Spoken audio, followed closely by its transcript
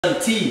Some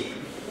tea.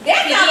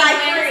 That sound like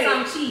free.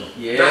 Some cheap.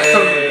 Yeah.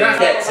 That's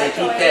that. Say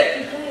keep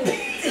that.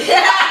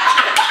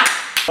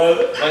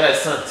 I got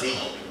some tea.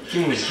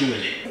 Give me.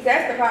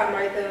 That's the problem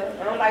right there.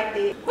 I don't like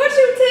this. What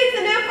you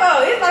texting that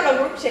for? It's like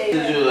a group chat.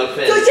 Did you look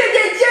fat? Did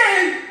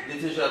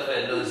you look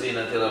fat? Don't see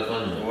nothing on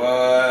phone.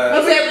 What?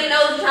 You said we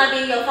know you're trying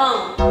to be in your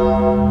phone.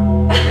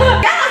 Y'all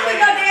don't speak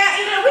up there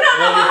either. We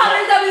don't know what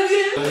holidays that we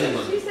get.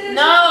 She said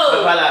no.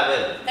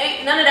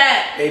 Ain't none of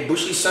that. Hey,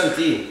 Bushy, some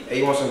tea. Hey,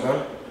 you want some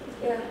gum?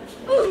 Yeah.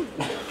 You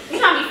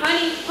trying to be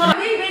funny? Hold on,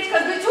 me, bitch,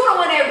 because bitch, you the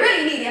one that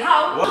really need it,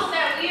 hoe. What?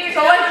 That weird, so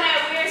what?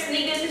 That weird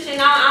sneak this and shit.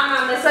 No, I'm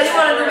not listening. So you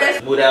want to do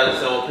this? Put out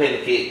some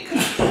pancake. You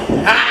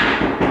talking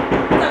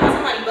about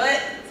somebody's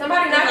butt?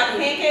 Somebody not got a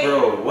pancake?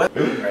 Bro, what?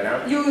 Right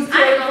now? I ain't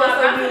gonna lie,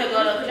 I'm finna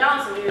go though, because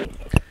y'all some weird.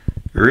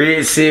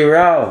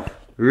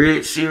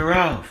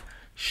 RitzyRalph.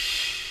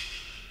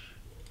 Shh.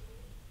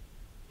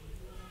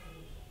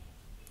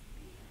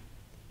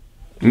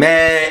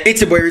 Man, it's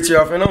your boy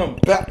RitzyRalph, and I'm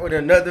back with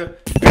another.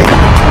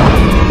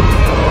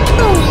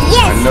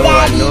 Yes,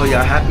 I know.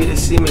 Y'all happy to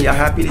see me.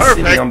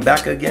 I'm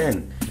back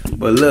again.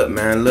 But look,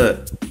 man,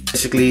 look.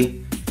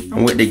 Basically,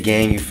 I'm with the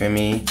gang, you feel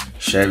me?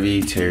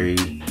 Chevy, Terry,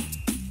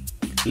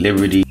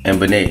 Liberty, and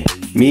Benet.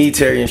 Me,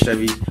 Terry, and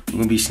Chevy, we're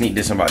gonna be sneak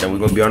dissing about them. We're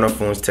gonna be on our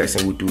phones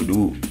texting woo doo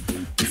doo.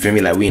 You feel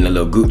me? Like we in a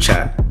little group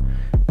chat.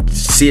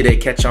 See if they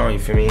catch on, you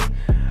feel me?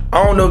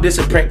 I don't know if this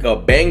a prank a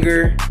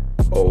banger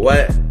or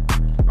what.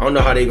 I don't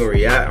know how they gonna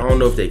react. I don't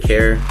know if they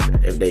care,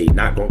 if they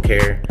not gonna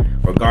care.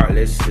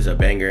 Regardless, it's a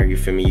banger, you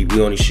feel me?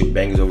 We only shoot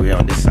bangers over here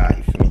on this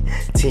side, you feel me?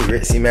 Team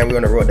Ritzy, man, we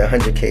on the road to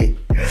 100K.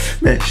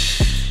 Man,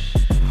 shh.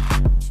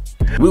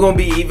 We gonna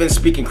be even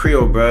speaking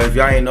Creole, bro. If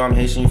y'all ain't know I'm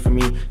Haitian, you feel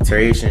me?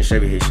 Terry Haitian and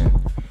Chevy Haitian.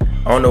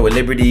 I don't know what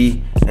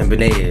Liberty and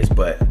Benet is,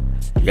 but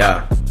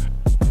yeah.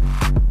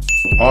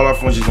 All our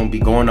phones just gonna be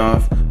going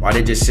off while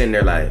they just sitting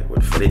there like,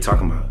 what the fuck they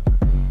talking about?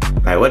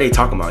 Like, what they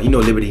talking about? You know,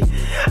 Liberty.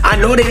 I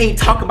know they ain't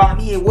talking about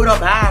me and what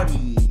up,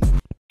 howdy?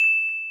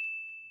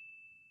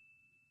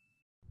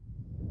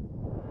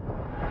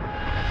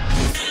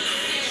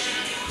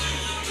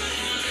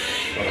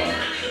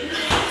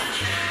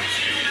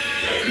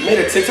 You made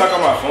a TikTok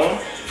on my phone?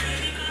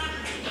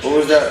 What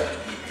was that?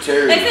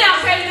 Terry. They say I'm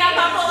crazy about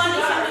my phone.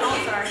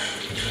 I'm sorry.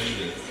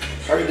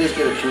 How did this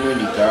get a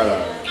community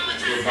dialogue?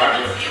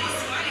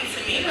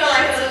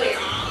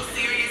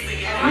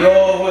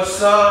 Yo,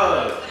 what's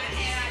up?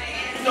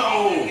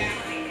 No.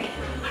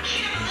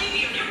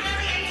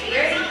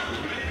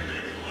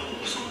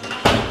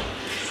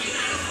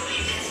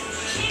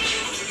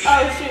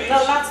 Oh shoot, no,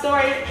 my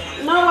story.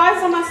 No, why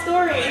is on my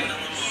story?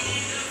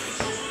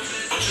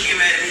 Don't you get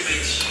mad at me,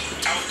 bitch.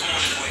 I was born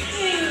this way.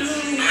 Don't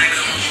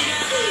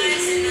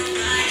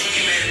you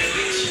get mad at me,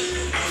 bitch.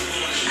 I was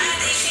born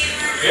this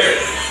way. Here.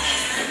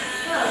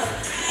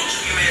 Don't you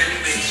get mad at me,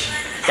 bitch.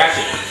 Got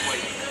you.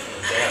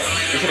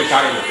 You should have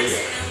caught it in the video.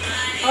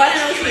 Oh, I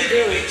didn't know what you were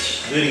doing.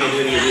 Do it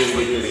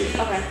again.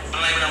 Okay. I'm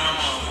blaming on my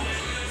mom.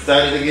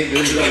 Started again. Do it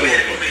Don't you get mad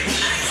at me, again. bitch.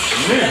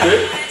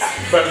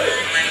 But I'm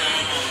blaming on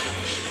my mom.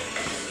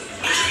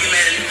 Don't you get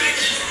mad at me,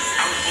 bitch.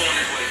 I was born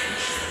this way.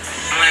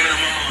 I'm blaming on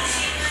my mom.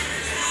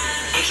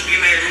 Don't you get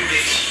mad at me,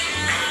 bitch.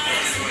 I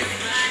was born this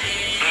way.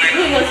 I'm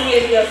You blaming on want my to mom. be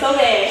a deal so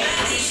bad.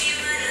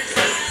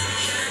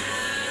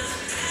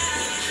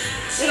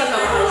 We're gonna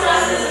talk about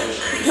how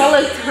y'all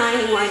look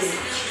tiny whiny.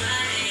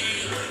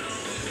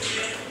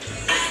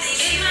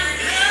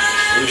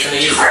 what you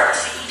need?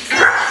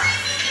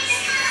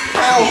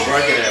 Ow.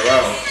 Barking at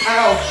Ralph.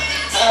 Ow.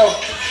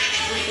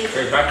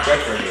 Hey, back for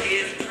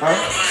you. Huh?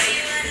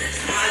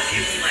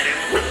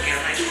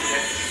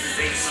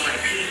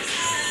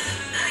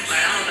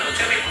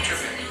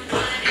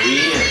 We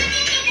in.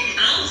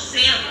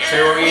 Say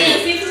what we in.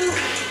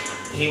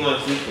 He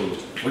wants seafood.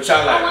 What y'all I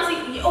like? want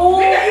to see. Oh,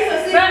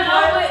 bro, no,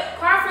 but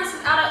crawfish is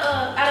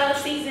out of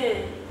season.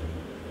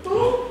 Who?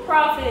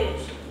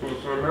 Crawfish. Oh.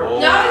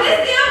 No, this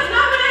is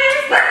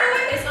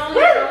it's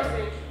only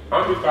frozen.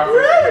 I'm just talking.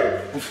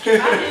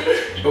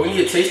 But we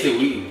need to taste it.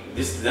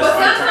 That's Well,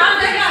 sometimes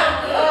they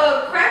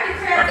got cracky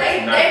crab. They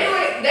do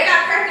it. They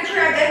got cracky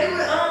crab. They do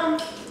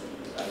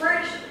it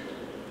fresh.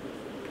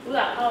 We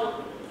got cold.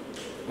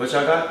 What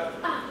y'all got?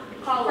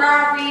 Cold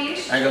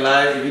crawfish. I ain't gonna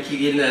lie, if you keep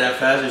eating that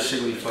fast, this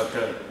shit will be fucked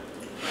up.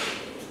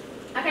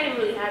 I can't even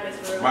really have it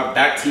for real. My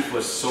back teeth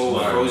was so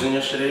frozen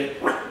yesterday.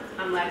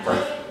 I'm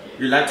lactose.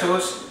 You're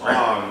lactose?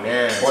 Oh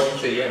man. Why don't you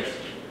say yes?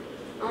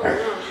 I don't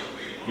know.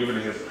 Give it a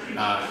yes.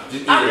 Nah,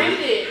 just eat I it.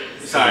 ripped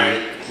it. Sorry.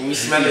 When we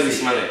smell it, we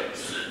smell it.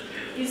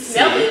 You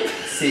smell it?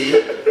 See?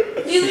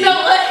 You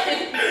smell what?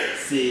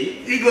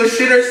 See? You gonna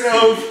shit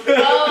herself.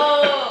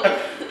 Oh.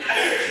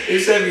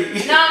 It's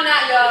heavy. No, I'm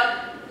not,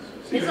 y'all.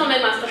 It's gonna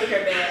make my stomach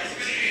hurt bad.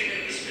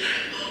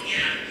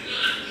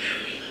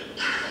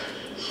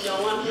 You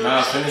don't want to?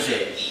 Nah, finish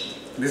it.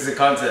 This is a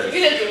contest.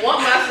 You just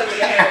want my stomach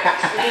to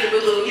hurt. You need a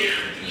boo-boo.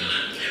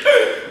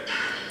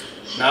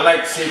 Now I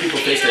like seeing people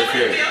face their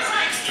fear.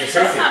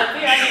 That's not a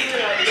fear. I can feel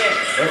it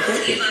That's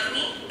cooking.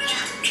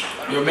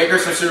 Yo, make her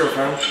some cereal,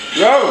 fam.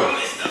 Yo!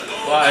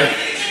 Why?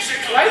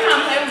 Why you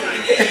trying to play with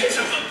me?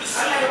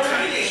 I never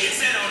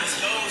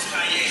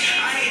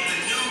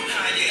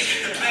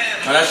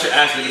Oh, that's your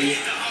ass, Lee.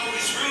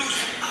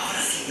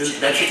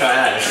 That's your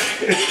ass.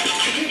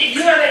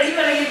 You wanna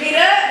get beat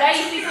up? That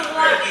you seafood a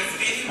lot?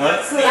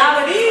 Huh?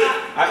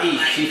 I eat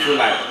seafood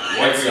like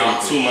once every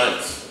 2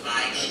 months.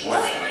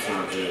 Once every 2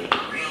 months.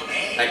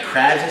 Yeah. Like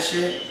crabs and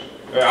shit.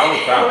 Yeah, I'm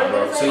a crab,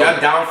 bro. So y'all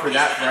down for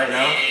that right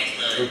now? I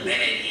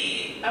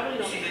really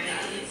don't think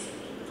that.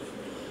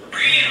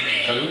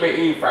 Cause we been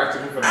eating fried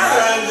chicken for the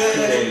last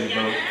 2 days,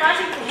 bro. Fried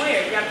chicken from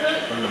where? Y'all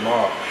cook? From the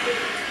mall.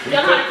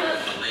 Y'all know how to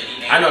cook?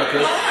 I know the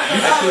cook. I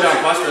cooked on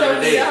pasta the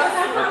other day. I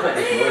cooked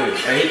this morning.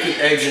 And he cooked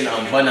eggs in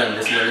bun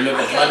this morning. You know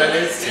what bun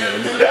is?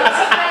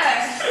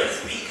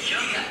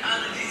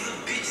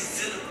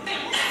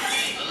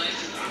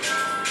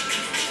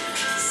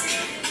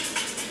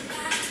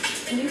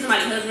 You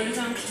somebody's husband or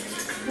something?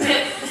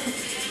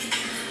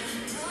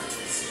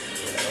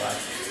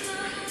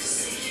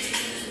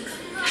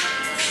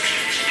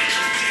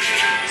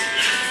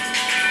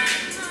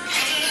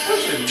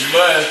 What's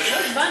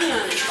bunion?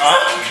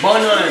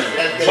 Bun.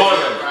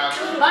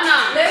 Bun.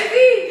 Let me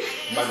see.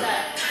 What's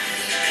that?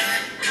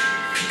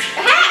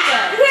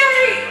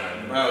 Harry!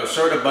 Bro,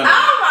 show the bun.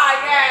 Oh my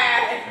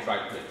god! It's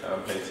like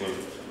plantain.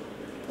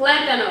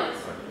 Plantanos.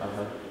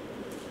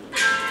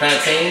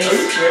 Plantains?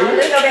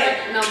 Let's go back.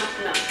 No.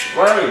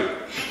 Right.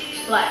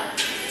 Black.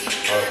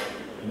 Oh,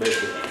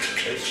 basic.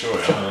 It's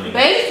short. I don't even.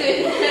 Basic.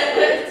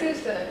 That's too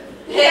stuff.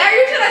 Yeah,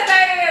 you should have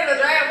said it as a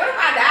drag. What if I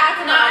die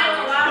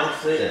tomorrow? Don't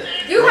say that.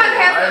 You might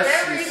have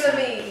some memories of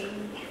me.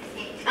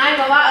 I ain't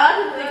gonna lie,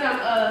 other people think I'm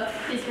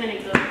Hispanic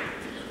though.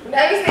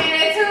 They be saying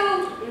that too.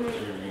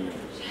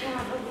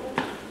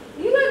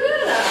 You look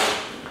good though.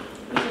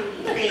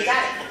 You look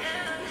exotic.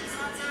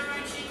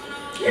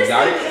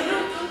 Exotic?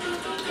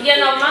 Yeah,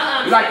 no,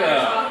 my You like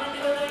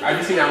have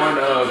you seen that one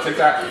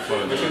TikTok?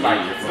 This is like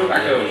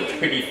a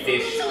pretty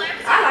fish. I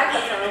like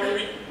that song.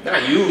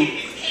 Not you.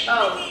 Oh.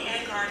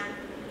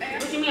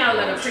 What you mean I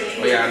look like a pretty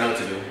fish? Oh yeah, I know what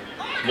to do.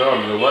 No,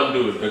 the one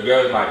dude, the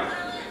girl's like, I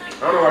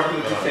don't know why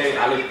people keep saying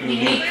I look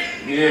unique.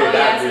 Yeah, Oh,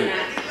 that yeah, dude.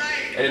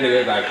 And then the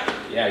girl's like,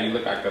 yeah, you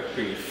look like a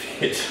pretty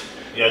fish.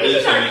 Yo,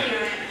 this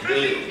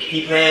dude,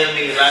 he playing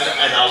me like,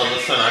 and all of a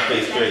sudden I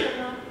face straight.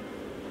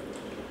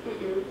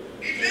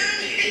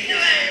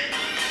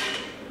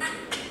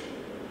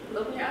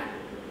 Look here.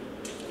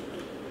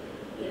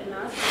 Yeah, no,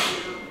 it's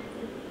fine.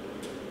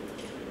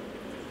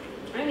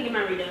 I need to get my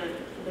redone.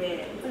 Bad.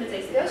 I'm gonna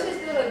take some. Your shit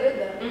still look good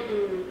though.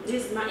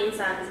 This my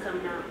inside is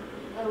coming out.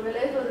 Oh really?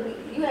 It's supposed to be.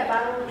 You have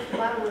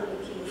bottom of the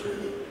keys.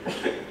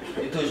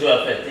 Because you're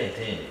affecting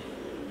 10.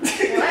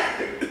 What?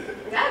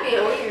 That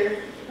being weird.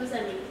 What's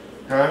that mean?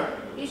 Huh?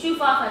 You shoot 5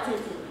 by 10.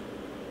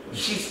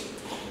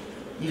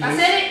 I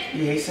said it.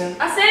 You Haitian?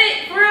 I said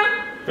it for real.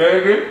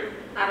 Very good.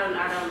 I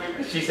don't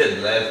remember. She said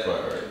the last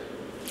part, right?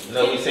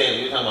 No, we're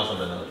talking about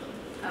something else.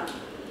 Oh.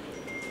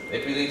 Et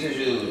puis, les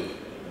toujours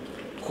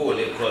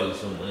coller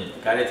sur moi.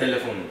 Cadê o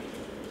telefone?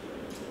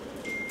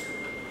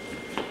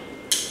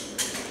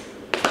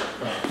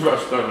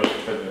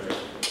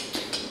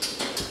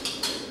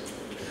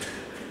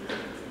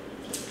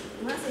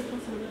 Why say put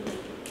some little?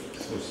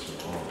 So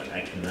small,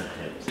 I cannot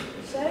have it.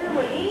 Shut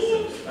with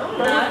Ian?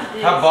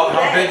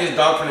 How big is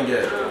dog finna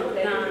get?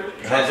 No.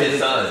 That's his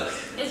size.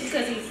 It's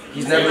because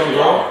He's never gonna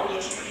grow?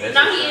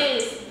 No, he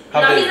is. How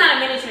no, big? he's not a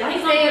miniature.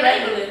 He's gonna be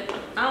regular.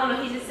 I don't know.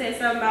 He just said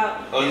something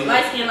about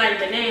light skin like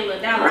Benet and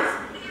little Dallas.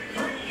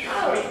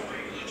 Oh.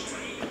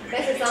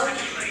 That's his song?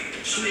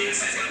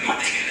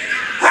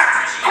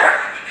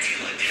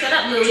 Shut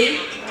up, Louie.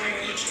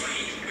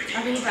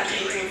 I think he's about to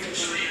influence his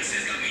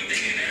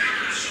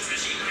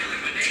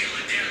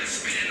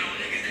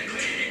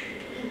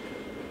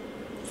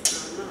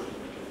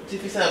Tu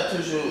fais ça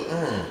toujours.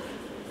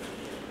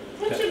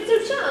 What you do,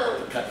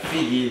 chum? Got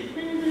figgy.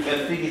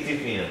 Quelle fille tu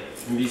fais?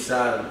 Visa.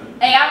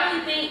 Hey, I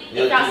really think if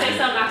y'all say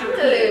something, I can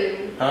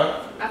repeat. Huh?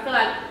 I feel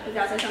like if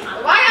y'all say something, I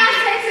can Why y'all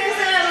texting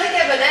saying look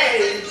at Benet?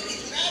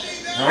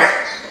 Huh?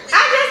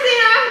 I just seen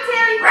her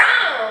Terry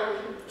Brown.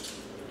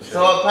 So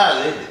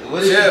apparently, what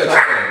is she Chill.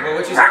 talking about?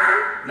 What you say?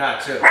 Nah,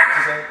 chill. What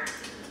you say?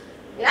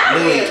 Y'all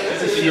Louis, weird.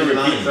 this is She your repeat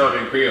line.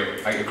 something in Creole.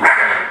 Like if you say,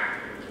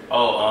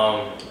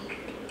 Oh,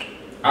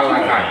 I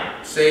like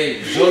how.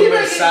 say, Joe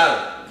me sal.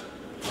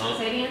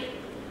 say it again.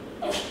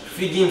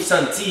 Figim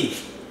santi.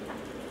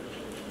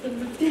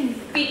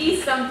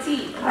 Figgy some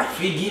tea.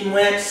 Figim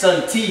moi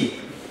santi.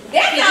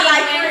 That sound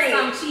like Figgy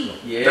some free. tea.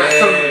 Yeah.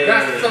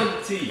 That's some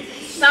tea.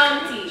 Some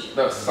tea.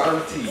 The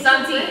sun tea.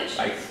 Some tea.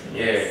 Like,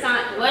 yeah. Some,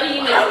 what do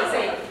you make it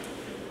say?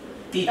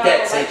 Teeth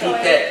that, say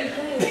teeth that.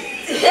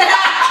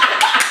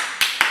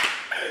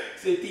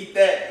 Say teeth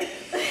that.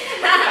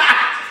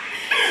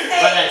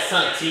 What that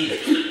santi?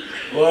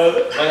 What?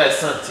 What that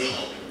santi?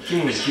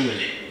 Kimu.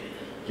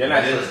 You're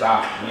not just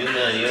stop. You're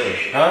not yours.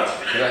 Huh?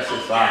 You're not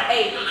just stop.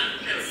 Hey,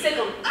 sick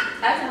him.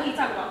 That's what he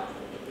talking about.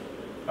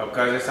 Of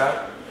cause it's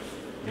hot?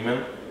 You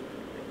remember?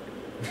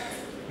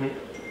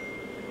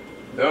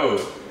 No.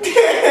 So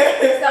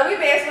we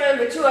best friends,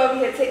 but you over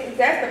here texting.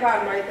 That's the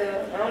problem right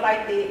there. I don't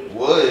like that.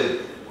 What?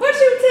 What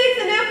you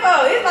texting them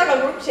for? It's like a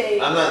group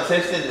chat. I'm not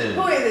texting them.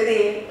 Who is it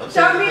then? I'm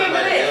Show texting me and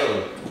somebody Benet.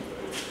 else.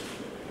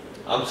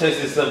 I'm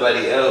texting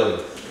somebody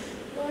else.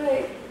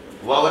 What?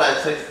 Why would I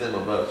text them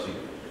about you?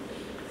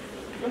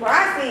 Well,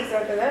 I see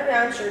something. Maybe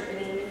I'm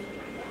tripping.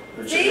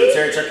 See?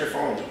 Terry, check your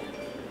phone.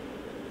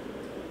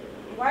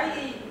 Why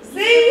you...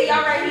 See?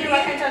 Y'all right here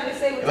like I'm trying to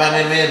say what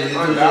Man,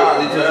 Oh,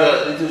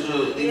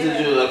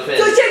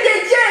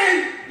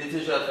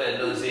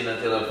 don't see no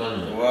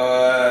telephone.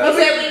 What? You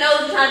said we know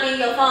what's trying to be in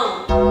your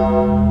phone.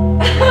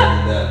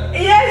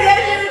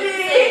 Yes, you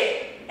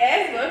did.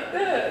 That's fucked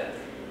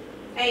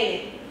up. Ain't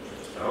it?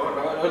 Oh,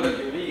 no, look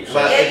at me.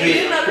 But Yeah, you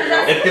do know, 'cause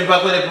I- if tem para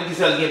quando porque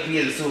se alguém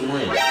pede sua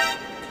mãe.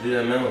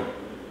 Yeah, no.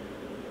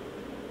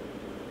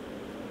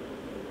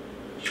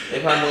 É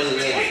para mãe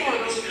ninguém.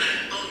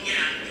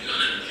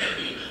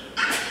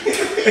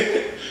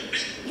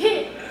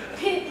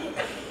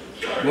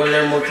 You want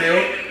to motel?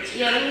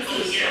 Yeah, let me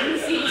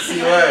see.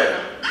 See what?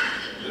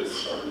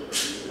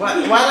 Why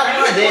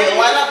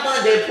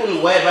not they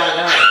pull way back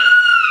out?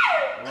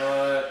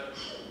 What?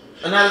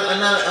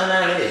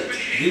 Another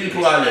Give me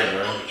pull out there,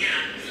 bro.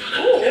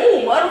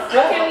 Ooh,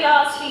 motherfucker. Can we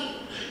all speak?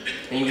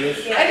 English?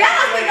 If y'all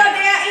don't speak no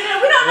damn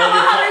English, we don't know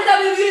what colors that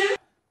we get.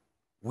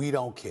 We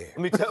don't care.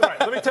 Let me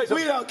tell you.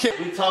 We don't care.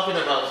 We talking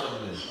about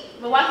something.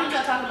 But why can't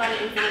y'all talk about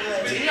it in front of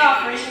us? We all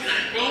friends,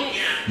 ain't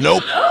it?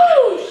 Nope.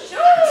 Ooh,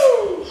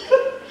 shoot.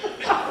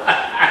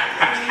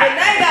 But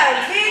they got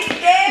a big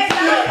damn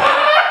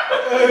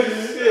mouth.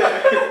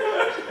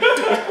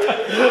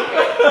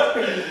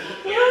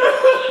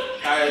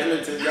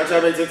 Alright, y'all try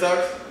to make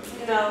TikToks?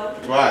 No.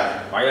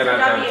 Why? Why you not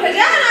trying Cause y'all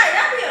not,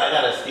 I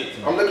got a skit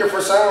to I'm looking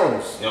for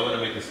sounds. Y'all wanna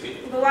make a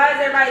skit? but why is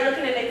everybody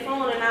looking at their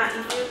phone and not,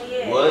 you feel me?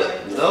 Yeah.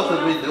 What? No,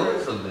 cause we doing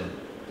something.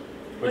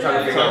 We're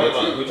trying to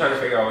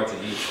figure out what to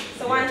eat.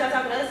 So why ain't y'all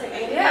talking to us?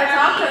 Yeah,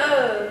 talk to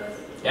us.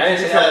 Yeah, I didn't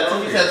say Tu that. said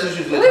tout We said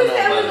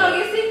we was gonna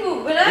get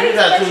seafood, but I Tu ain't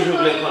said said you toujours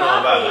gonna voulais get qu'on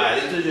en parle. coffee.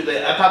 Allez, toujours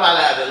voulais. Papa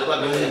là, elle va pas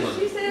venir.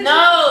 She said No.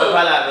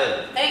 Papa là,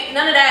 elle. Ain't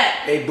none of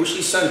that. Hey,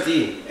 Bushy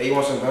Santi. Hey, you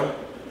want some gum?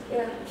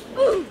 Yeah.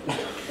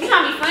 You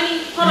trying to be funny?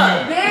 Hold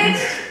up.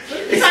 Bitch.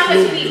 You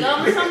trying to be dumb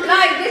or something?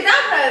 Like, bitch,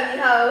 don't play with me,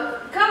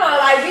 hoe. Come on,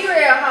 like, be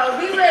real, hoe.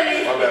 Be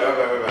realistic.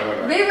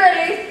 Be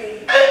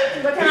realistic.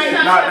 But can I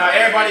come? Nah,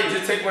 everybody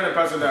just take one and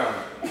pass it down.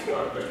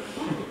 Bitch,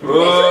 you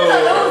a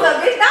loser,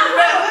 bitch. Don't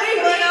play with me,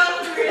 bitch.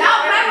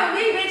 Don't play with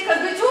me, bitch, cause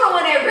bitch, you the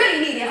one that really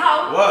need it,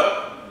 hoe. What?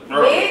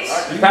 Bro, Bitch.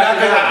 You not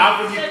gonna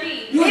offer me.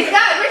 Bitch,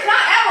 don't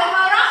ever,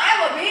 hoe. Don't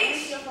ever,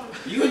 bitch.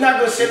 You not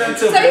gonna send them to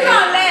So you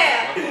gonna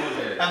laugh.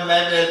 I'm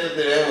laughing at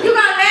something else. You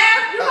gonna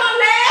laugh? You gonna I'm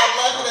laugh?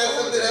 laughing at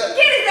something else.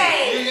 Get his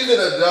ass. You using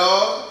a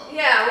dog?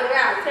 Yeah, what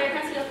about it? Sarah, can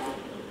I see your phone?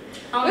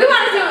 We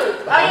want to do.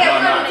 Oh yeah,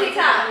 we're on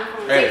TikTok.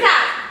 Hey.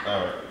 TikTok.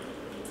 Alright.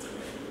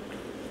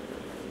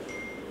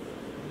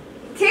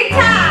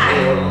 TikTok.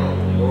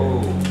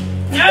 Oh.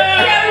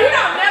 Yeah, you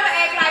don't never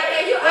act like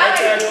that. You I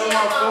tried always to on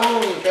my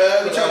phone, cuz.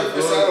 We trying to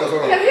do sounds.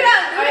 Hold on. Cause you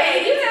don't do Oh, yeah, that.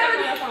 You you never.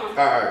 on your phone.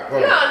 Alright, You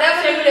hold on. don't never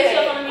do Check your that.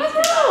 phone and What's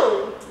make wrong?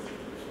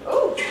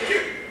 Ooh.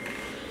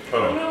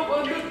 Hold on.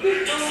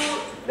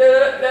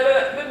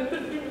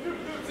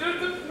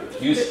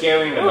 You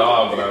scaring the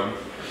dog, bro.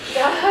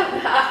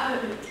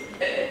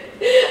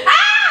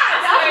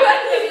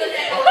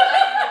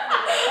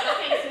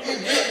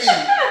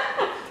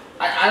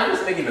 I was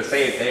thinking the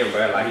same thing,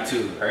 bro. Like,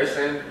 to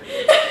person,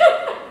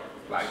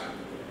 like,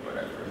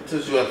 whatever.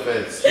 Touch your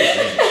face.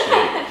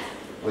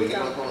 Wait, get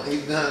my phone.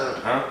 He's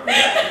done. Huh?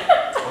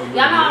 Y'all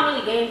know I'm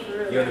really game for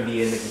real. You wanna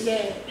be in the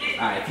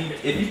Yeah. Alright,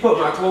 if you put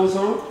my clothes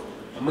on,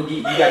 I'm gonna get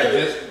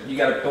you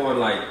gotta throw in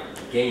like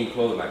game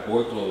clothes, like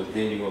boy clothes,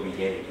 then you're gonna be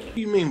game. What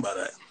do you mean by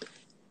that?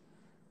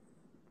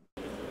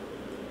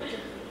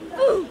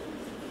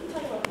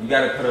 You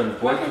gotta put on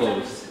boy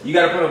clothes. You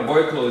gotta put on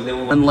boy clothes, then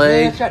we One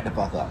leg. Shut the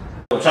fuck up.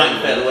 I'm trying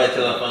to fat away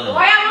till I find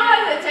Why y'all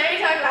want to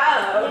change her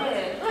loud?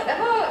 Yeah. What the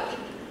fuck?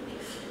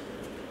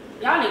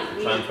 Y'all need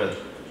to Trying be.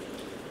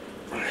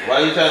 to Why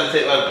are you trying to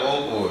take my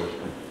phone for?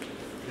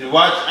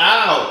 Watch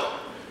out!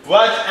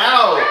 Watch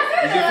out!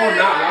 Is your phone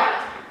not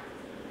locked?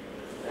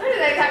 What is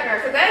that talking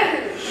about? Cause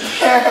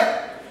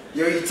that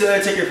Yo, you tell her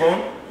to take your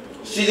phone?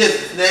 She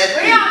just snatched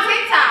we me. on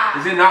TikTok.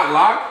 Is it not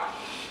locked?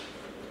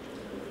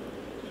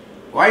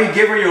 Why you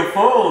give her your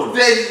phone?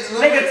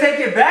 Nigga, take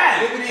it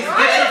back. Look at these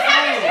Why you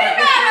talking shit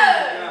about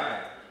us?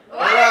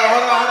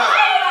 Hold on.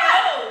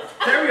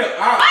 Carry her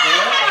out, bro.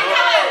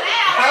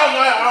 How am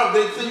I out?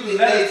 They took it.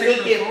 Let her They take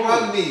took the it phone.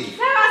 from me.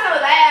 Tell us so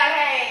loud,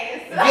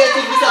 hands. Get to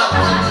me stop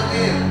pointing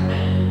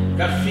them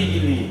Got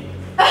feeling.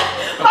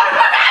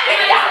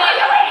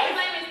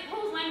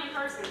 Who's lame in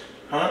person?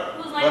 Huh?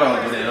 Who's Hold lame on,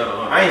 in person? hold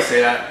on. I ain't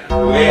say that. in.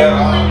 Hold on.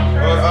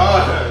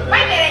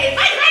 Wait a minute.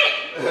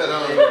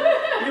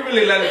 You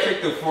really let her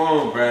take the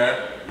phone,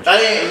 bruh. I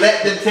ain't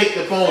let them take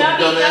the phone, Y'all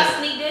dumbass.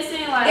 sneak this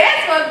in like.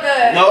 That's fucked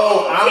up.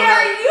 No, I'm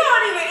Terry, not. you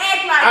don't even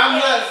act like I'm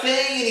that. not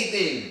saying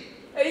anything.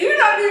 You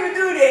don't even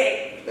do that.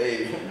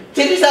 Hey.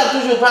 Tu ça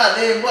toujours pas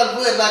des bonnes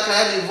voix là quand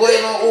elle voit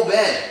au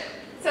bed.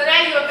 So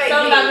now you a fake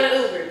So we gotta bitch. get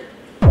an Uber.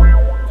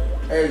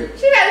 Hey.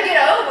 She better get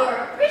an Uber.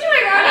 Bitch, you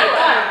ain't going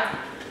nowhere.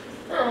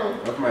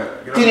 That's my.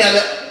 Tu n'as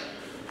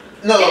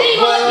no. And then you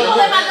gonna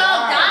let my dog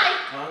die?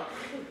 Huh?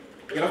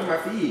 Get off my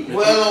feet.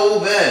 Well,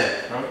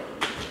 bad. Huh?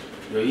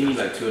 Yo, you need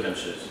like 2 of them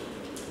shits.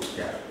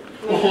 Yeah.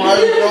 Why are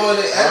you throwing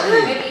it at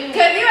me?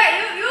 Cause you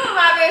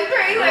my best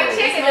friend. You ain't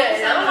checking us.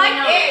 I don't like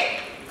that.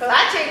 Cause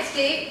I check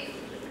shit.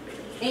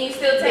 And you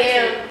still take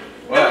it.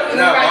 What?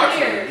 Nah, about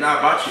you. Nah,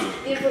 about you.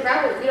 You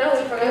forgot. You know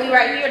we forgot. And we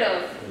right here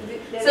though.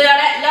 So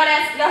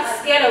y'all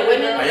scared of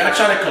women? Are y'all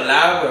trying to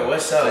collab or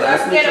what's up? Y'all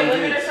scared of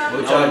women or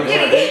something? What y'all doing?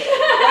 Y'all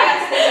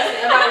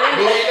scared about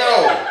Do women? we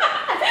know?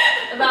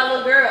 About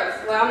little girls.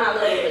 Well, I'm not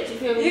little, but you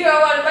feel me? You gonna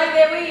want to make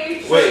that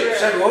weird? Wait,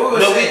 Chevy, what we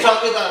no, saying?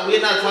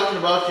 we're not talking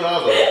about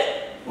y'all though.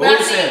 What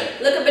we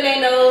saying? Look at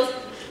Benet nose.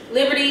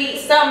 Liberty,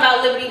 something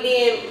about Liberty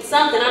being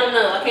something. I don't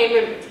know. I can't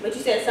remember. But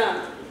you said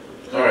something.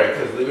 Alright,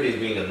 because Liberty's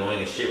being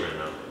annoying as shit right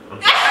now.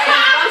 I'm sorry.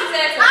 Why you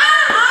said that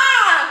to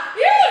her?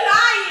 You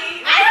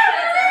lying.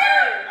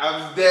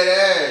 I'm dead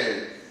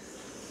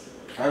ass.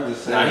 I'm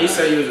just saying. Nah, he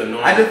said he was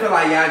annoying. I just feel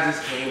like y'all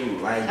just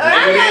came like.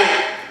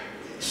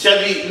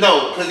 Chevy,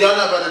 no, because y'all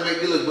not about to make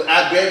me look, but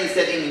I barely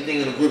said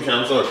anything in the group chat.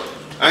 I'm sorry.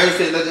 I ain't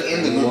said nothing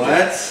in the group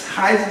chat. What?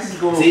 How is this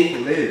going See, to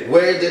live?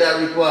 where did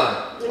I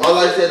reply? All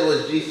I said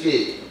was G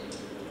shit.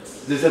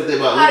 There's something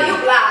about Oh, you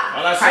Liberty. blocked.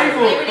 All I How said you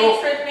was, gonna Liberty throw?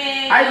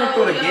 tripping. How you gonna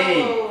throw the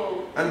game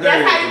under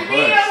That's how the you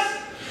bus?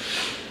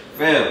 feel?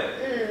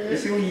 Fam, you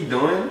see what you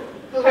doing?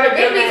 Her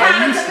bitch be Why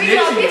trying you to be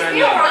on snitching bitch right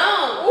feel now?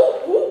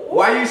 wrong.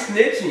 Why you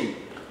snitching,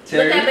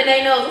 Terry? Look at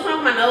Benet nose. What's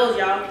wrong with my nose,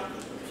 y'all?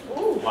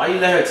 why you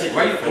let her take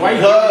Why your you? phone? Why you?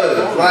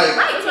 Because, like,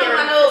 What's wrong with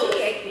my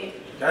nose?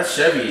 That's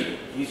Chevy.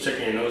 He's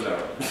checking your nose out.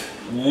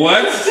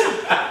 What?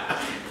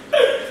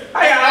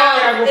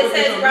 It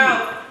says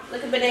Ralph.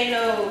 Look at Benet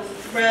nose,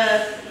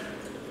 bruh.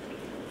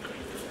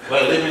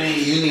 but Liberty,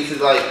 you need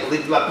to like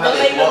live like how Don't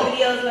they make no walk.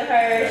 videos with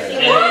her. She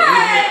And wants we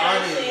being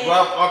honest,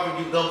 Ralph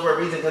offered you gum for a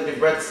reason because your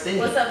breath stinks.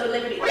 What's up with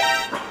Liberty?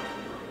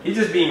 He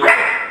just being real.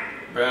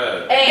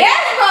 Bruh. Hey,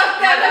 That's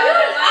fucked up.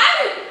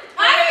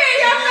 I hear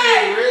your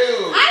face.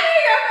 Real. I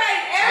hear your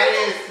face. I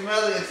didn't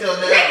smell it until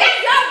now. Rick, that's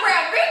your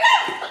breath. Rick,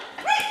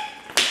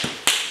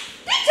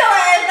 get your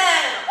ass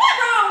down. What's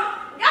wrong?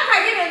 Y'all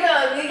can't get it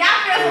done.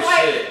 Y'all feel Oh some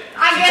way. shit.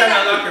 I She guess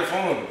trying to lock her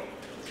phone.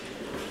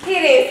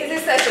 it is. This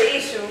is such an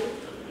issue.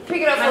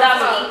 Pick it up my from dog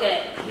the will phone. eat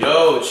that.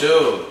 Yo,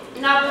 chill.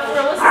 No, but for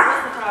real, what's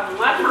the problem?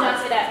 Why did y'all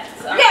say that?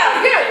 So,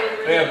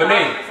 Yeah, Yeah,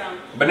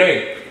 Benet.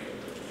 Benet.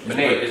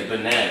 Benet. It's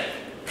Benet.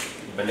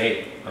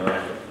 Benet.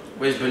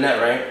 Where's Benet,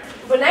 right?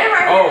 But they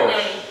right Oh.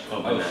 here. Oh,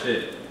 Oh Benet.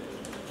 shit.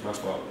 My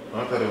fault.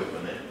 I thought it was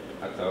Benet.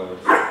 I thought it was.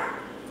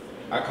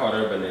 I called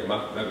her Benet. My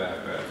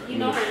bad, bro. You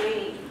know her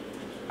name.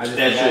 I just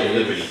That's forgot your it.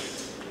 Liberty.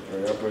 You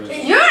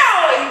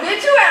know,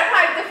 bitch, you gotta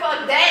pipe the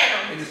fuck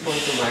down. It just went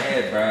through my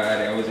head, bro.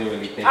 I wasn't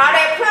really thinking. All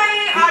that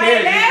playing, Who all that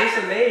cares? It's laughing.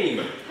 just a name.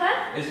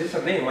 Huh? It's just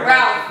a name. Why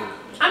Ralph. not?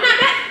 I'm not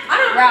mad. I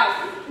don't. Ralph.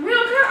 We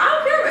don't care. I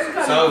don't care what you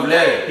call So me.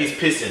 vle. He's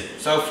pissing.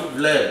 So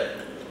vle.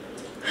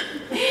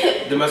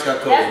 The mascot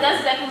code. That's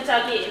exactly what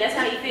y'all get. That's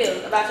how you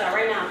feel about y'all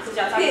right now. Since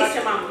y'all talking about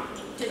your mama.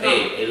 Just mama.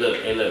 Hey, look.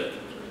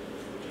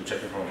 You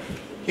check your phone.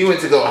 He went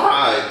to go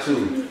hide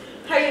too.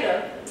 How you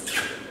know?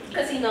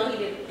 Cause he know he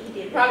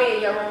did. Probably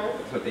in your room.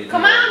 That's what they do.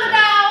 Come on, the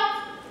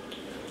dog.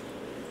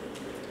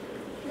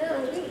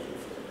 No, we.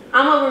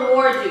 I'm gonna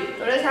reward you.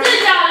 So that's how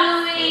Good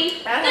job,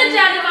 Louie. That's Good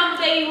how- job, the mama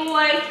baby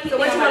boy. So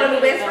what you want to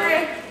do, best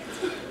friend?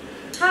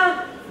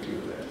 Huh?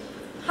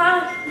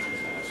 Huh?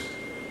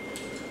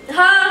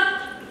 Huh?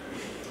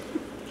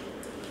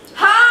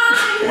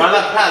 Huh? Why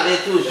not pat their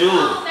two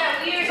shoes?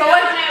 That weird. So So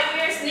what- that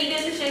weird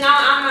sneakers and shit.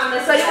 I'm not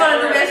messing. So you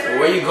want to do best friend?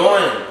 Where you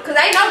going? Cause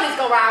ain't no bitch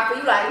gonna ride for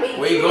you like me.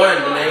 Where you going,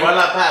 Benet? Why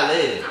not pat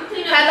legs? I'm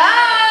cleaning up.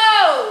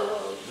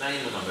 Hello. Now you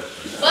know my best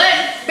friend. But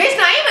Bitch,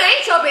 Naima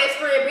ain't your best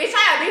friend. Bitch,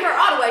 I beat her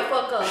all the way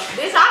fuck up.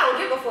 Bitch, I don't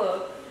give a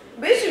fuck.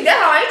 Bitch, that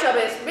hoe ain't your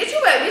best. Bitch, you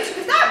better, bitch, you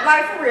can stop,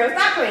 like, for real,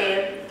 stop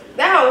playing.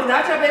 That hoe is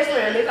not your best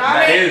friend. Bitch, all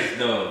That that. is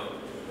though.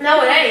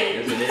 No, it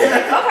ain't. Yes, it is.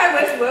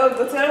 Okay, well,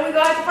 tell them we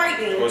go out to fight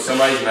then. Or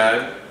somebody's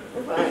mad.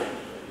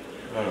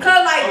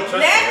 Cause like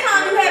last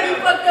time you had me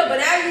fucked up, but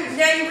now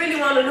you really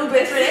want a new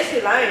best friend. That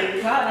shit lame.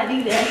 why would I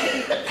do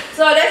that?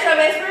 So that's your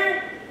best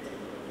friend?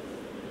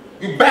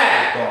 You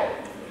bad, dog.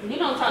 You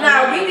don't talk.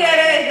 Nah, be that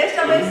ass. That's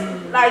your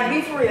best. Like,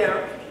 be for real.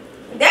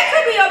 That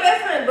could be your best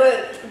friend,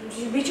 but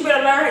bitch, you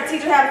better learn her,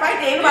 teach her how to fight.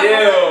 Then ain't nobody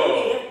gonna fight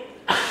you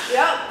then.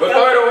 Yup. Go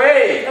throw it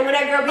away. And when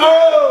that girl be,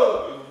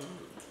 Oh.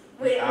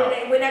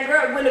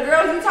 when the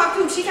girls you talk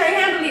to, she can't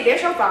handle it.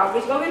 That's your fault.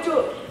 Bitch, go get to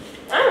it.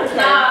 I don't care.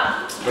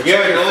 Nah. But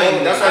you're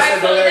annoying. That's why I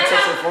said don't let her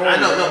touch your phone. I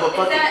know, no, but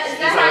fuck Is that- it. is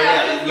that It's how already y'all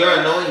out. feel? You're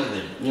annoying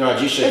them. You know,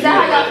 G shit. Is that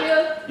how y'all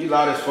feel? You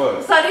loud as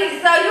fuck. So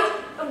you,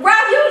 bro,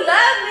 you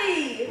love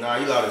me. Nah,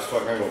 you loud as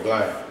fuck. I ain't gonna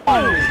lie.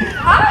 Huh?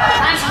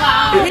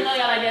 I don't know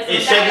y'all like that. And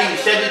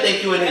Chevy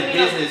think you in his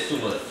business too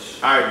much.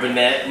 Alright,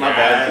 Benet. My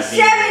bad. Chevy,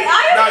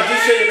 are you Nah, G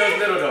shit serious? knows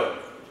little though.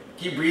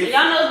 Keep breathing.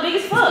 Y'all know it's big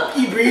as fuck.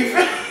 Keep breathing.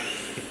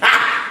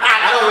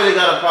 I don't really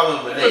got a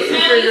problem with Smell,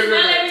 that. you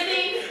smell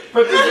everything.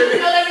 Put this You in.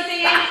 smell everything.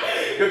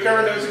 Your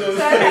camera knows you gonna So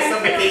that's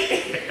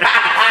suffocate.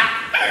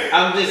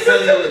 I'm just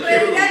telling you the But is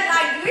truth. that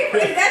like,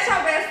 if that's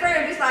your best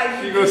friend, it's like,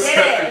 She you gonna dead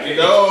ass. suffocate.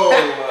 No.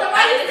 So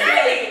why you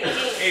saying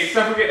it? Hey,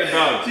 stop forgetting the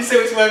dog. She said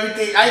with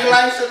everything. I ain't gonna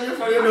lie, show me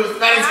for your new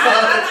Spanish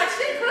I'm like,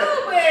 shit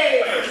cool, but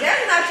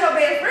that's not your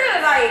best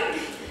friend. Like,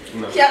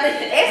 No.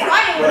 it's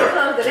fighting when it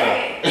comes to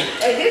that.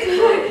 At this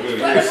point,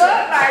 what the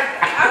fuck? Like,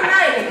 I'm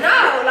like,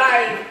 no,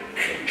 like,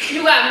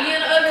 you got me and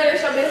the other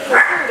that's your best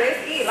friend too.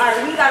 That's it. Like,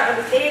 we gotta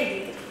understand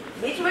it.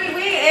 Bitch, we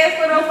ain't asked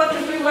for no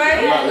fucking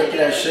three-way. Look at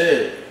that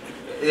shit.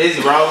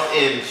 It's Ralph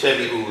and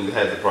Chevy who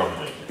has the problem.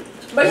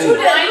 But you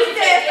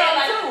said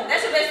something too.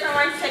 That's your best friend.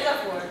 Why you take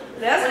up for?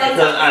 That's what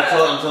Because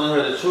I'm telling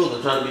her the truth.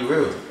 I'm trying to be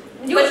real.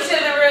 But you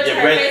should have been real to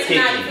her face and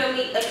now you feel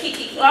me? A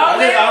kiki. I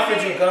just offered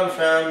you gum,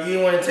 fam. You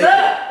didn't want to take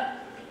it.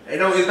 Hey,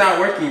 no, it's not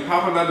working.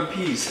 Pop another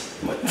piece.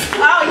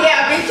 Oh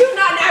yeah, bitch, you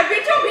not now,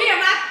 bitch, you being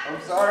my.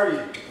 I'm sorry.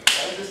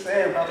 I'm just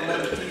saying pop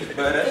another piece,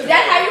 but Is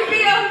that how you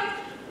feel?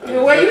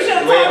 Well, you should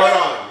have Wait, told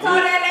hold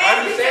on. that ass.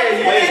 I'm just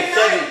saying, Wait,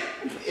 Chevy,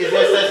 is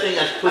there such thing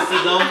as pussy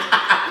gum?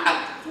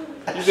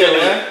 You said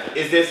what?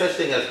 Is there such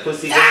thing as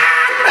pussy gum?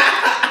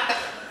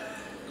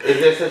 Is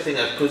there such thing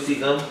as pussy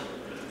gum?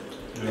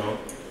 No.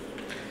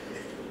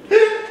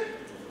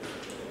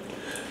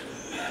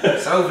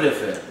 Sao boleh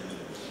fair?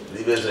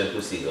 Dia biasa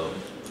pussy gum.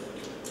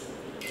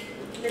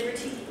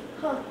 Liberty.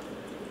 Huh.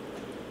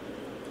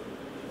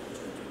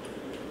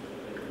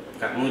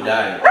 Kat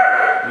Mudai.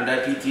 Mudai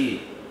PT.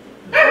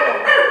 Huh? I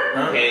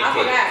Pancake.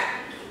 forgot.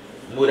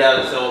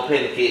 Muda sama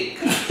pancake.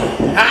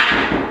 Talking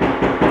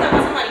about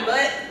somebody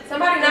butt.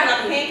 Somebody Not not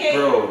a pancake.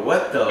 Bro,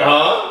 what the?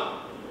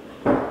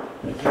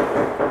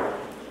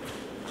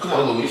 Come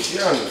on, Louis. She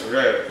on this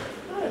rap.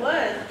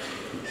 What?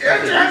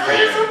 Yeah, trying to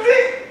say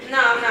something? No,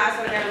 I'm not. I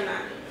swear to God, I'm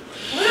not.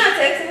 We're not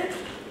texting.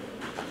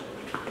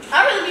 I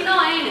really be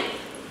knowing, ain't it?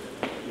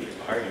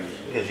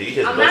 You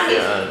just I'm not busted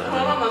Haitian. her.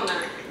 Well, my mom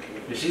not.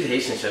 But she's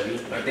Haitian, Chevy.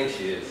 I think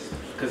she is.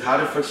 Cause how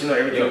the fuck she know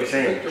everything we're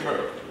saying? I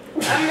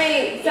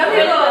mean, some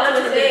people don't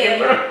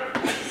understand.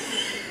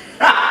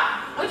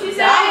 What you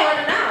said? I want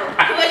to know.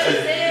 What you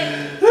said?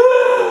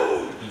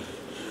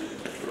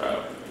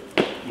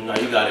 No,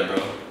 you got it, bro.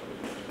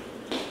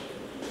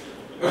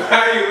 Why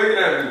are you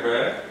looking at me,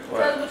 bro? What?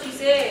 Tell us what you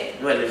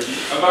said. What, Liberty?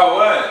 About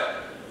what?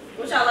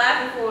 What y'all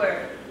laughing for?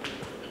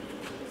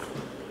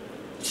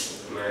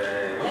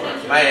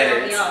 Man, My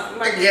edit.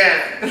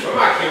 Yeah. where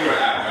my camera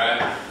at,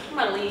 bro? I'm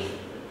about to leave.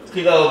 He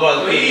goes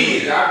about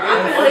Please, I'm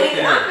I've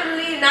finna been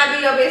leave, not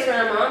be your best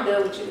friend. I'm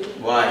done with you.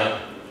 Why?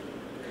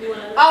 You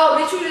wanna? Oh,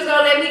 bitch, you just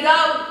gonna let me go?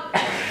 My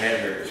head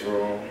hurts,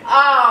 bro.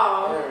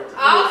 Oh,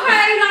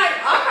 okay, like,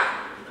 okay.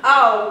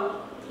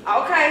 Oh,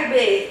 okay,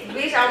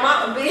 bitch, I'm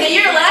out, bitch. And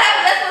you're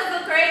laughing. That's what's so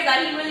crazy. Like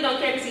he really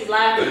don't care because he's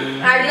laughing.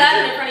 Like, He's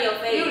laughing in front of your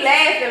face. You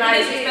laughing like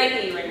He's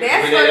disrespecting you right now.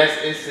 That's But what, that's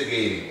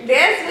instigating.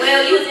 that's what.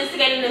 Well, you was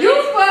instigating the You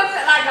fucked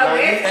like a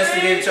Like, best you friend.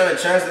 instigated trying to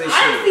translate I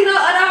didn't shit. see no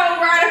other hoe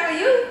riding for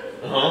you.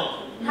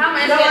 How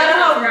much No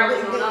other hoe. figure out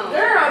what's going on?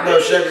 Girl, No,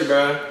 bitch, Chevy,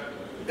 bro.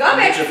 go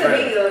back Get to your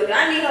friend. Seville. I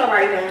need her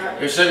right now.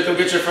 Yo, Chevy, come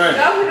get your friend.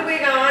 Go put the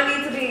wig on. I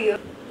need to be.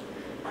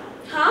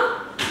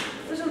 Huh?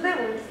 What's your that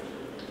one?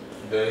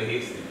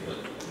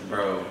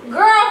 Bro.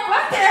 Girl,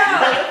 fuck that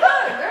hoe. The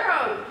fuck,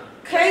 girl.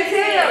 Can't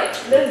tell.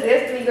 This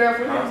destiny girl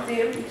from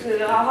Houston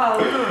to a hoe.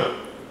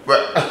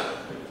 Right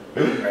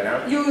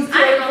now? You was I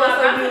ain't gonna lie,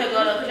 for I'm some finna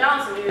go though, cause y'all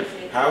on some weird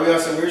shit. How we on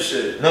some weird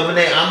shit? No,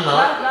 Benet, I'm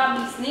not. Y'all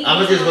be sneaking.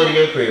 I'ma just go to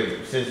your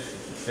crib since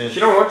She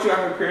don't want you out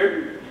her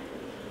crib.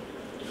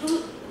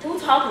 Who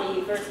talking to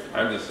you first?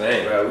 I'm just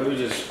saying. Bro, we were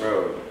just,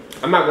 bro.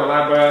 I'm not gonna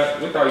lie, bro.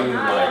 We thought you was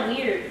Nah, like. y'all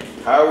weird.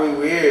 How are we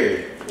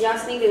weird? Y'all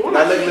sneaking.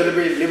 Now look at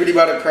Liberty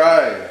about to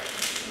cry.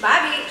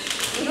 Bye, bitch.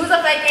 You was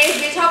a fake ass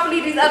bitch.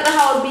 Hopefully these other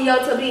hoes be your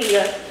to be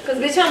ya. Cause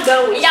bitch, I'm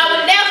done with you. Y'all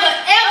would never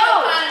ever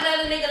find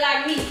another nigga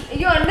like me. And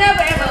you'll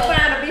never ever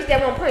find a bitch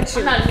that won't punch you.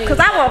 I'm not a bitch. Cause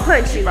I won't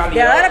punch you. probably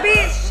The yours. other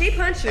bitch, she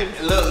punch you.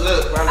 look.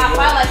 I probably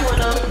like one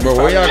of those. Bro,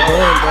 where y'all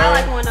going, I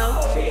like bro? one of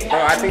those.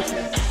 Bro, I think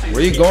she's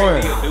Where you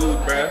going? a dude,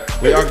 bro.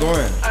 Where y'all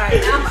going?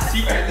 Alright, I'm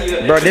She might be a.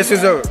 Bro, this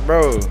is a,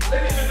 bro. Look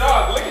at your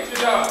dog. Look at your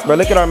dog. Bro,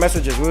 look at our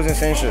messages. We was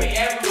insane shit.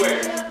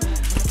 Everywhere.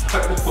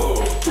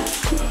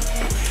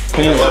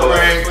 It's a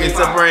prank. It's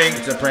a prank.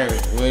 It's a prank.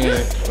 We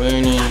ain't.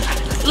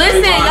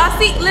 Listen, y'all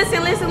see,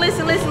 listen. First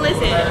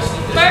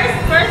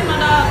my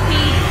dog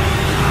peed.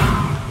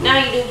 Now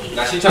you do pee.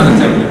 Now she trying to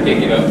tell me to pick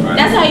it up, right?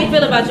 That's how you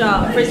feel about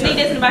y'all. For sneak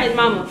dissing about his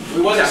mama.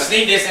 We wasn't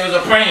sneak this. It was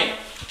a prank.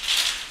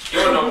 You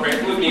don't know, Frank.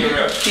 Who's being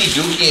real? He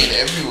dookie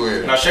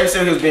everywhere. Now, Chevy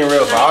said he was being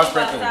real, but I was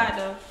pranking. Outside,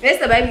 though. It's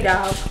the baby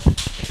dog.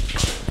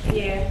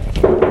 Yeah.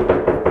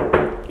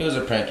 It was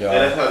a prank, Yeah,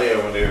 y'all. that's how they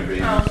are when they're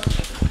babies.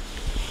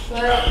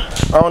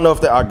 I don't know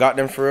if I got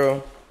them for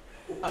real.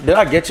 Did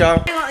I get y'all?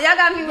 Y'all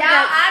got me with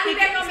I be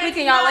back on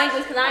speaking y'all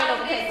language because I ain't know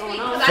what the heck going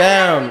on.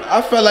 Damn,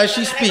 I felt like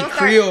she speak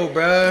Creole,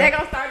 bruh. They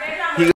gonna start